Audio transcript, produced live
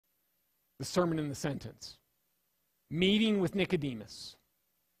the sermon in the sentence. Meeting with Nicodemus.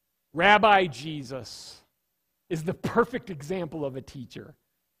 Rabbi Jesus is the perfect example of a teacher.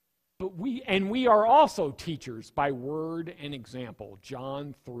 But we are also teachers by word and example.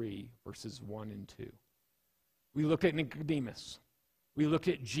 John 3, verses 1 and 2. We looked at Nicodemus. We looked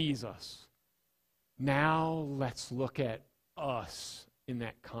at Jesus. Now let's look at us in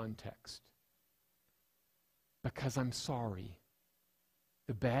that context. Because I'm sorry.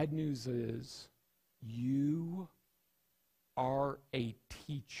 The bad news is you are a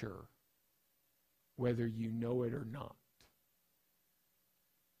teacher, whether you know it or not.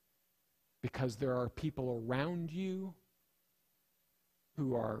 Because there are people around you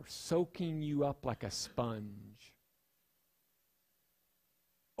who are soaking you up like a sponge.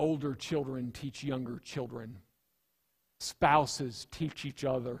 Older children teach younger children. Spouses teach each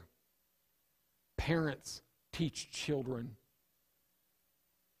other. Parents teach children.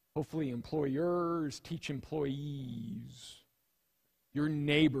 Hopefully employers teach employees. Your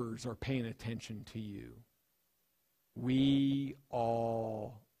neighbors are paying attention to you. We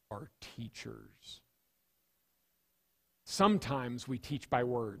all are teachers. Sometimes we teach by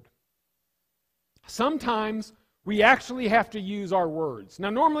word. Sometimes we actually have to use our words. Now,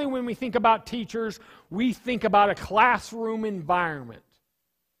 normally when we think about teachers, we think about a classroom environment.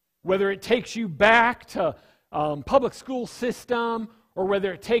 Whether it takes you back to public school system, or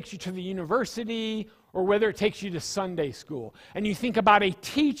whether it takes you to the university, or whether it takes you to Sunday school. And you think about a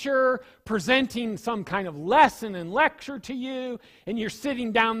teacher presenting some kind of lesson and lecture to you, and you're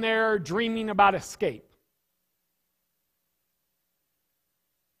sitting down there dreaming about escape.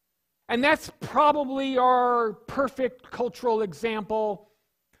 And that's probably our perfect cultural example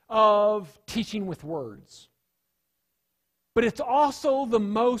of teaching with words. But it's also the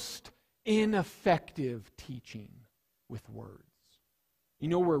most ineffective teaching with words. You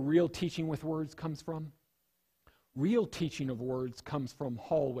know where real teaching with words comes from? Real teaching of words comes from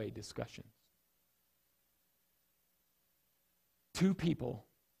hallway discussions. Two people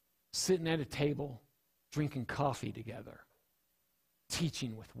sitting at a table, drinking coffee together,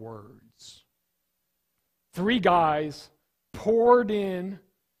 teaching with words. Three guys poured in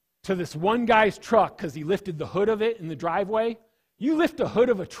to this one guy's truck because he lifted the hood of it in the driveway. You lift the hood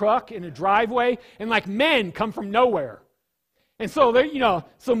of a truck in a driveway, and like men come from nowhere. And so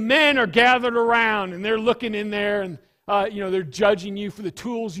so men are gathered around, and they're looking in there, and they're judging you for the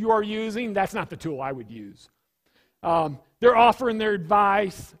tools you are using. That's not the tool I would use. They're offering their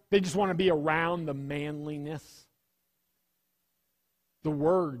advice. They just want to be around the manliness. The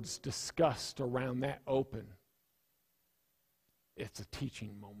words discussed around that open. It's a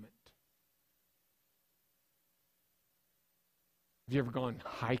teaching moment. Have you ever gone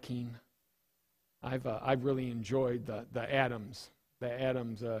hiking? I've really enjoyed the Adams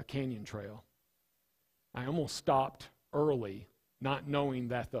Canyon Trail. I almost stopped early, not knowing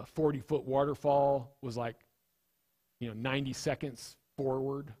that the 40-foot waterfall was 90 seconds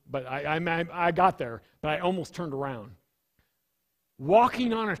forward. But I got there, but I almost turned around.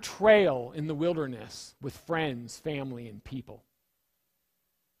 Walking on a trail in the wilderness with friends, family, and people.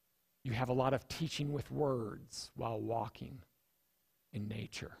 You have a lot of teaching with words while walking in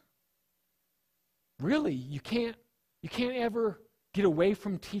nature. Really, you can't ever get away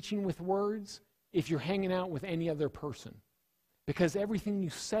from teaching with words if you're hanging out with any other person. Because everything you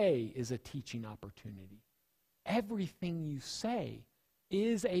say is a teaching opportunity. Everything you say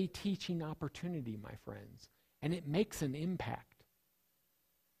is a teaching opportunity, my friends. And it makes an impact.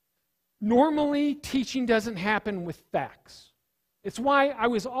 Normally, teaching doesn't happen with facts. It's why I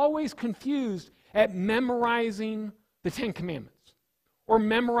was always confused at memorizing the Ten Commandments, or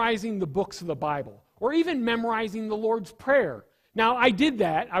memorizing the books of the Bible, or even memorizing the Lord's Prayer. Now, I did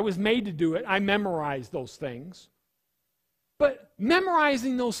that. I was made to do it. I memorized those things. But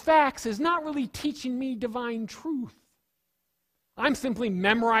memorizing those facts is not really teaching me divine truth. I'm simply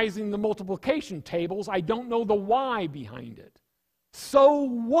memorizing the multiplication tables. I don't know the why behind it. So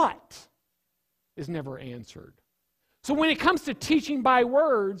what is never answered. So when it comes to teaching by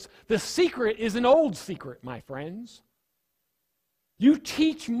words, the secret is an old secret, my friends. You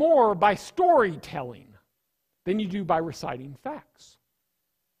teach more by storytelling than you do by reciting facts.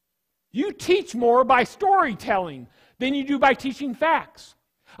 You teach more by storytelling than you do by teaching facts.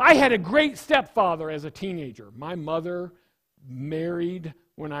 I had a great stepfather as a teenager. My mother married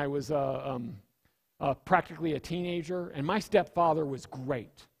when I was practically a teenager, and my stepfather was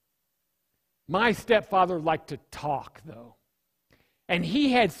great. My stepfather liked to talk, though. And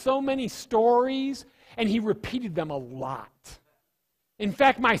he had so many stories, and he repeated them a lot. In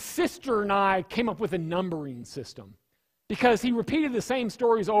fact, my sister and I came up with a numbering system. because he repeated the same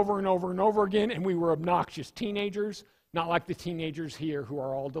stories over and over and over again, and we were obnoxious teenagers, not like the teenagers here who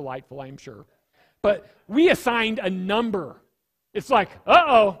are all delightful, I'm sure. But we assigned a number. It's like,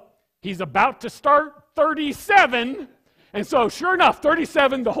 uh-oh, he's about to start 37. And so sure enough,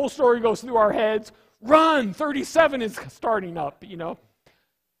 37, the whole story goes through our heads. Run, 37 is starting up, you know.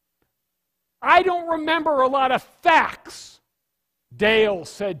 I don't remember a lot of facts, Dale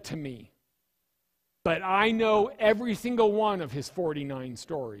said to me. But I know every single one of his 49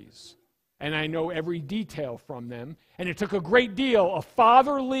 stories. And I know every detail from them. And it took a great deal of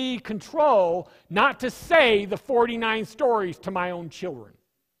fatherly control not to say the 49 stories to my own children.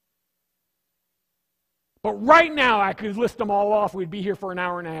 But right now, I could list them all off. We'd be here for an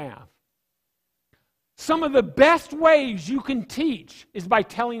hour and a half. Some of the best ways you can teach is by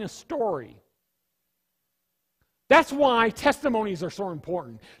telling a story. That's why testimonies are so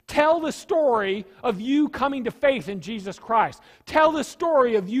important. Tell the story of you coming to faith in Jesus Christ. Tell the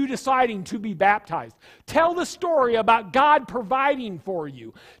story of you deciding to be baptized. Tell the story about God providing for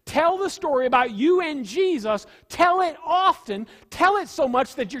you. Tell the story about you and Jesus. Tell it often. Tell it so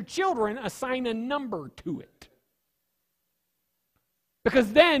much that your children assign a number to it.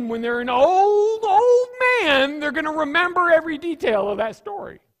 Because then when they're an old man, they're going to remember every detail of that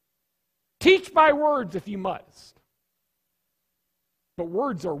story. Teach by words if you must. But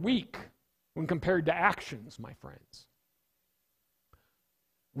words are weak when compared to actions, my friends.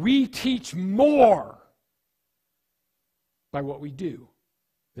 We teach more by what we do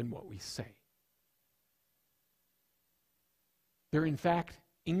than what we say. They're in fact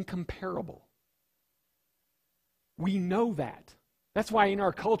incomparable. We know that. That's why in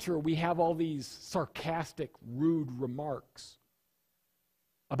our culture we have all these sarcastic, rude remarks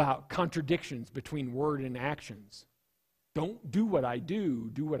about contradictions between word and actions. Don't do what I do,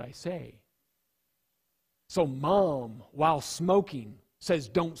 do what I say. So mom, while smoking, says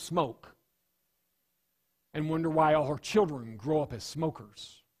don't smoke. And wonder why all her children grow up as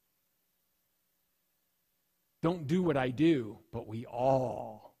smokers. Don't do what I do, but we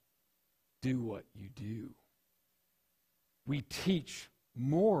all do what you do. We teach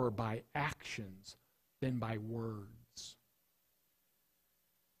more by actions than by words.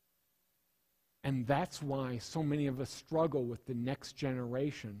 And that's why so many of us struggle with the next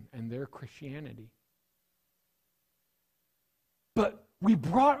generation and their Christianity. But we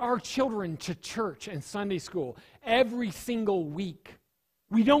brought our children to church and Sunday school every single week.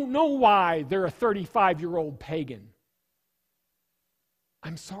 We don't know why they're a 35-year-old pagan.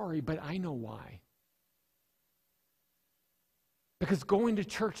 I'm sorry, but I know why. Because going to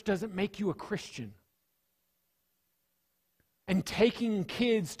church doesn't make you a Christian. And taking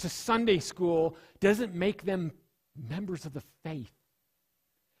kids to Sunday school doesn't make them members of the faith.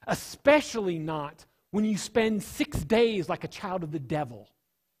 Especially not when you spend 6 days like a child of the devil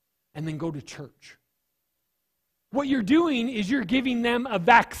and then go to church. What you're doing is you're giving them a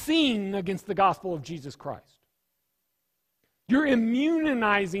vaccine against the gospel of Jesus Christ. You're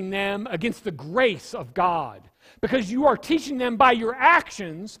immunizing them against the grace of God because you are teaching them by your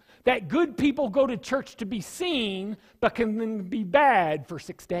actions that good people go to church to be seen but can then be bad for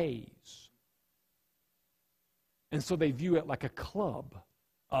 6 days. And so they view it like a club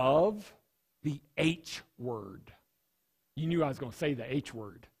of the H word. You knew I was going to say the H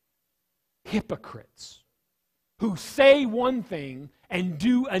word. Hypocrites who say one thing and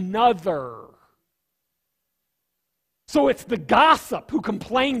do another. So it's the gossip who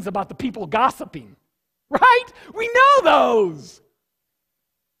complains about the people gossiping. Right? We know those.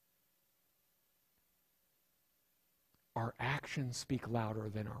 Our actions speak louder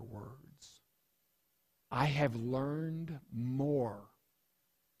than our words. I have learned more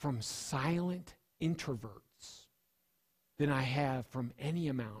from silent introverts than I have from any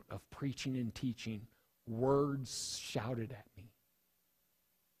amount of preaching and teaching, words shouted at me.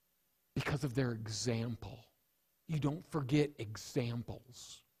 Because of their example. You don't forget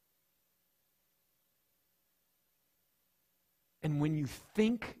examples. And when you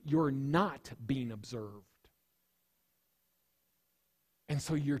think you're not being observed, and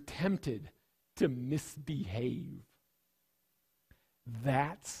so you're tempted to misbehave,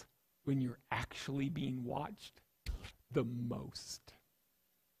 that's when you're actually being watched the most.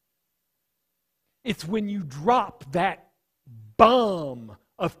 It's when you drop that bomb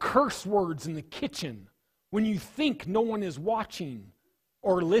of curse words in the kitchen when you think no one is watching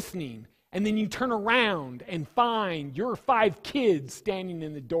or listening, and then you turn around and find your 5 kids standing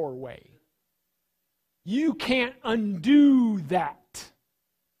in the doorway. You can't undo that.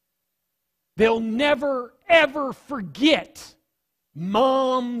 They'll never, ever forget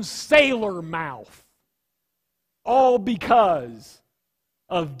Mom's sailor mouth all because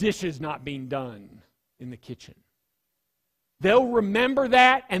of dishes not being done in the kitchen. They'll remember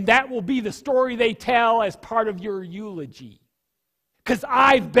that, and that will be the story they tell as part of your eulogy. Because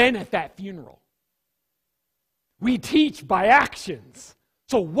I've been at that funeral. We teach by actions.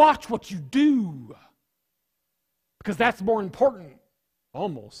 So watch what you do. Because that's more important,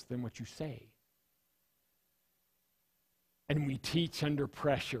 almost, than what you say. And we teach under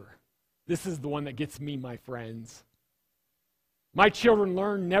pressure. This is the one that gets me, my friends. My children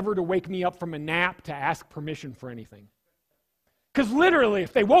learn never to wake me up from a nap to ask permission for anything. Because literally,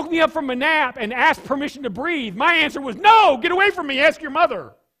 if they woke me up from a nap and asked permission to breathe, my answer was, no, get away from me, ask your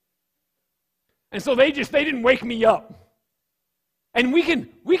mother. And so they didn't wake me up. And we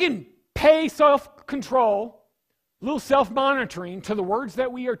can pay self-control, a little self-monitoring to the words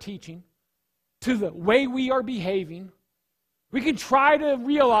that we are teaching, to the way we are behaving. We can try to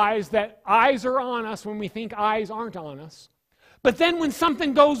realize that eyes are on us when we think eyes aren't on us. But then when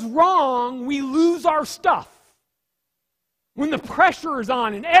something goes wrong, we lose our stuff. When the pressure is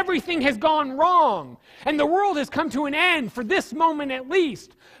on and everything has gone wrong and the world has come to an end, for this moment at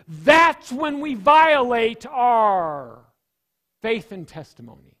least, that's when we violate our faith and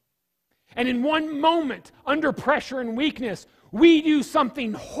testimony. And in one moment, under pressure and weakness, we do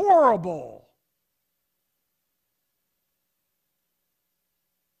something horrible.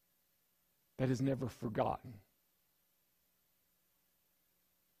 That is never forgotten.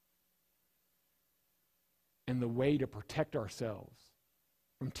 And the way to protect ourselves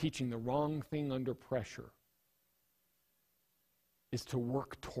from teaching the wrong thing under pressure is to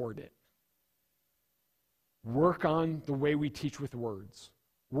work toward it. Work on the way we teach with words.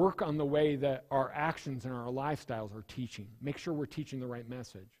 Work on the way that our actions and our lifestyles are teaching. Make sure we're teaching the right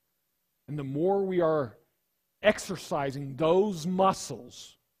message. And the more we are exercising those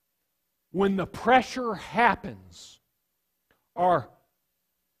muscles, when the pressure happens, our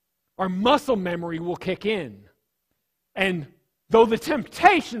muscle memory will kick in. And though the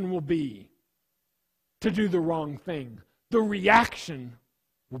temptation will be to do the wrong thing, the reaction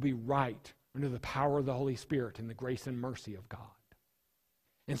will be right under the power of the Holy Spirit and the grace and mercy of God.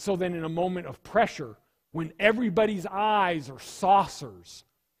 And so then in a moment of pressure, when everybody's eyes are saucers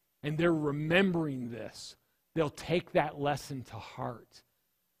and they're remembering this, they'll take that lesson to heart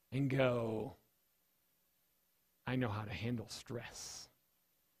and go, I know how to handle stress.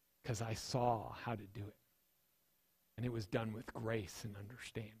 Because I saw how to do it. And it was done with grace and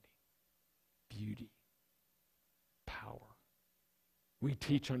understanding, beauty, power. We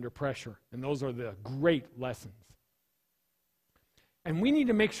teach under pressure, and those are the great lessons. And we need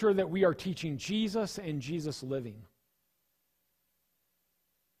to make sure that we are teaching Jesus and Jesus living.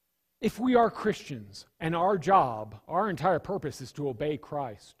 If we are Christians, and our job, our entire purpose is to obey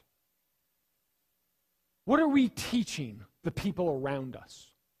Christ, what are we teaching the people around us?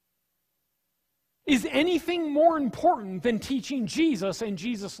 Is anything more important than teaching Jesus and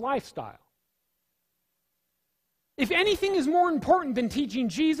Jesus' lifestyle? If anything is more important than teaching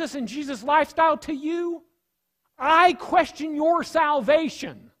Jesus and Jesus' lifestyle to you, I question your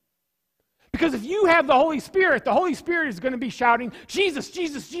salvation. Because if you have the Holy Spirit is going to be shouting, Jesus,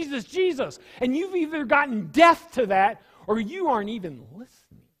 Jesus, Jesus, Jesus. And you've either gotten deaf to that or you aren't even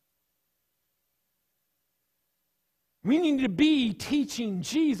listening. We need to be teaching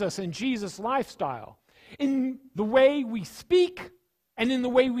Jesus and Jesus' lifestyle in the way we speak and in the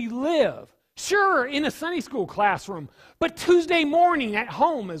way we live. Sure, in a Sunday school classroom, but Tuesday morning at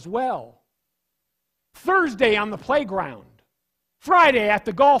home as well. Thursday on the playground. Friday at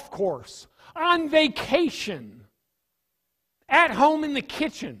the golf course. On vacation. At home in the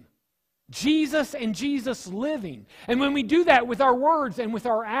kitchen. Jesus and Jesus living. And when we do that with our words and with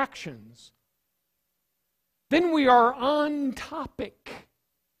our actions, then we are on topic.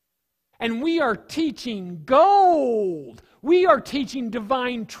 And we are teaching gold. We are teaching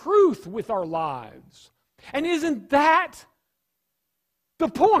divine truth with our lives. And isn't that the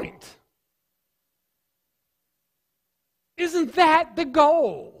point? Isn't that the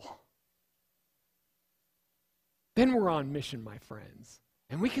goal? Then we're on mission, my friends.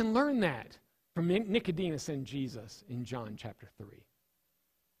 And we can learn that from Nicodemus and Jesus in John chapter 3.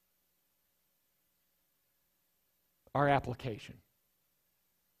 Our application.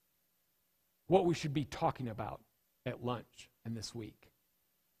 What we should be talking about at lunch and this week.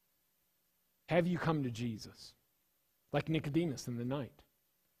 Have you come to Jesus? Like Nicodemus in the night.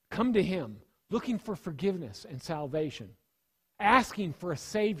 Come to him looking for forgiveness and salvation. Asking for a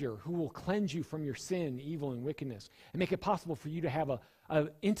Savior who will cleanse you from your sin, evil, and wickedness. And make it possible for you to have an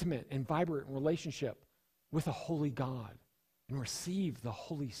intimate and vibrant relationship with a holy God. And receive the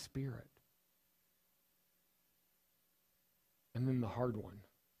Holy Spirit. And then the hard one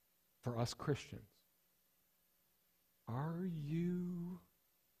for us Christians. Are you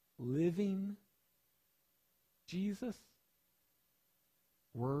living Jesus?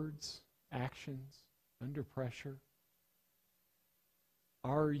 Words, actions, under pressure.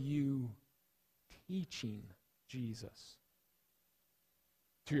 Are you teaching Jesus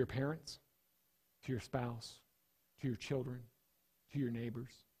to your parents, to your spouse, to your children, to your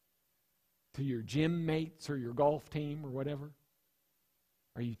neighbors, to your gym mates or your golf team or whatever?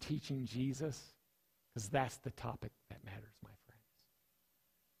 Are you teaching Jesus? Because that's the topic that matters, my friends.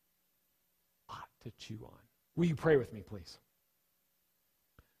 A lot to chew on. Will you pray with me, please?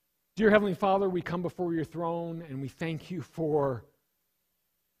 Dear Heavenly Father, we come before your throne and we thank you for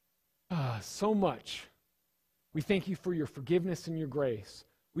so much. We thank you for your forgiveness and your grace.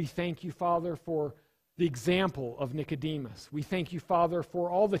 We thank you, Father, for the example of Nicodemus. We thank you, Father, for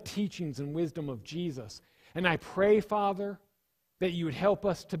all the teachings and wisdom of Jesus. And I pray, Father, that you would help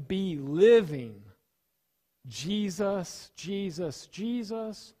us to be living Jesus, Jesus,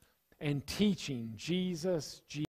 Jesus, and teaching Jesus, Jesus.